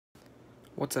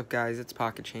What's up, guys? It's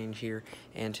Pocket Change here,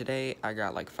 and today I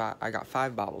got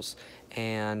five bottles,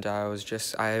 and I was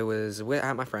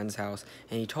at my friend's house,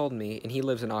 and he told me, and he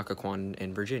lives in Occoquan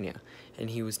in Virginia, and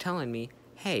he was telling me,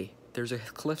 hey, there's a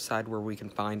cliffside where we can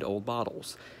find old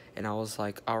bottles, and I was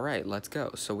like, all right, let's go.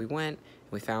 So we went,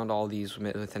 and we found all these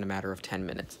within a matter of 10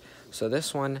 minutes. So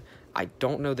this one, I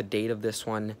don't know the date of this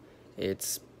one.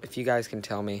 It's, if you guys can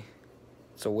tell me,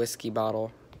 it's a whiskey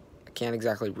bottle. I can't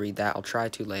exactly read that. I'll try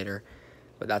to later.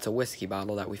 But that's a whiskey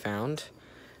bottle that we found.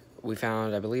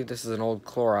 I believe this is an old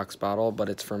Clorox bottle, but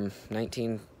it's from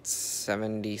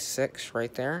 1976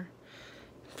 right there.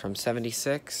 From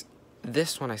 76.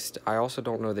 This one, I also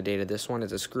don't know the date of this one.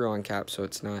 It's a screw-on cap, so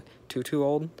it's not too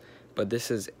old. But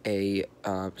this is a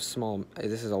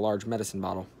this is a large medicine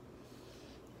bottle,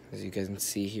 as you guys can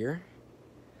see here.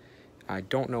 I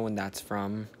don't know when that's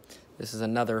from. This is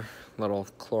another little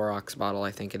Clorox bottle, I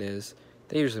think it is.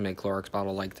 They usually make Clorox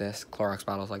bottles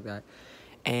like that.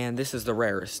 And this is the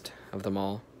rarest of them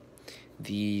all.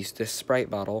 This Sprite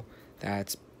bottle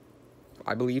that's,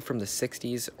 I believe, from the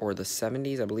 60s or the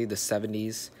 70s. I believe the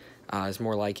 70s is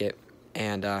more like it.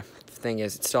 And the thing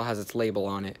is, it still has its label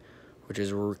on it, which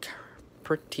is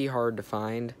pretty hard to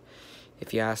find,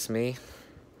 if you ask me.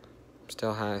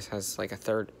 Still has like a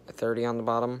 30 on the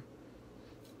bottom.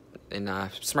 And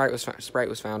Sprite was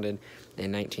founded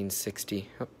in 1960.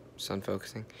 Oh, sun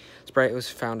focusing. Sprite was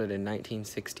founded in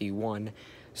 1961,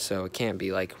 so it can't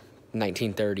be like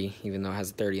 1930, even though it has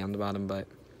 30 on the bottom, but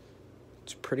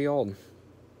it's pretty old.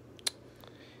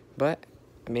 But,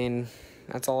 I mean,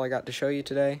 that's all I got to show you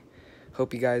today.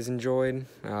 Hope you guys enjoyed.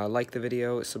 Like the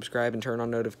video, subscribe, and turn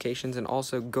on notifications, and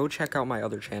also go check out my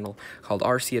other channel called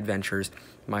RC Adventures.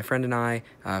 My friend and I,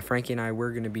 Frankie and I,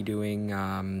 we're going to be doing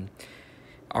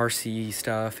RC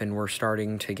stuff, and we're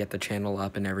starting to get the channel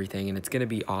up and everything, and it's gonna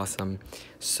be awesome.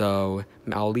 So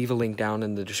I'll leave a link down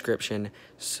in the description,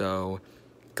 so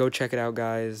go check it out,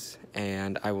 guys,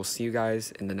 and I will see you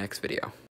guys in the next video.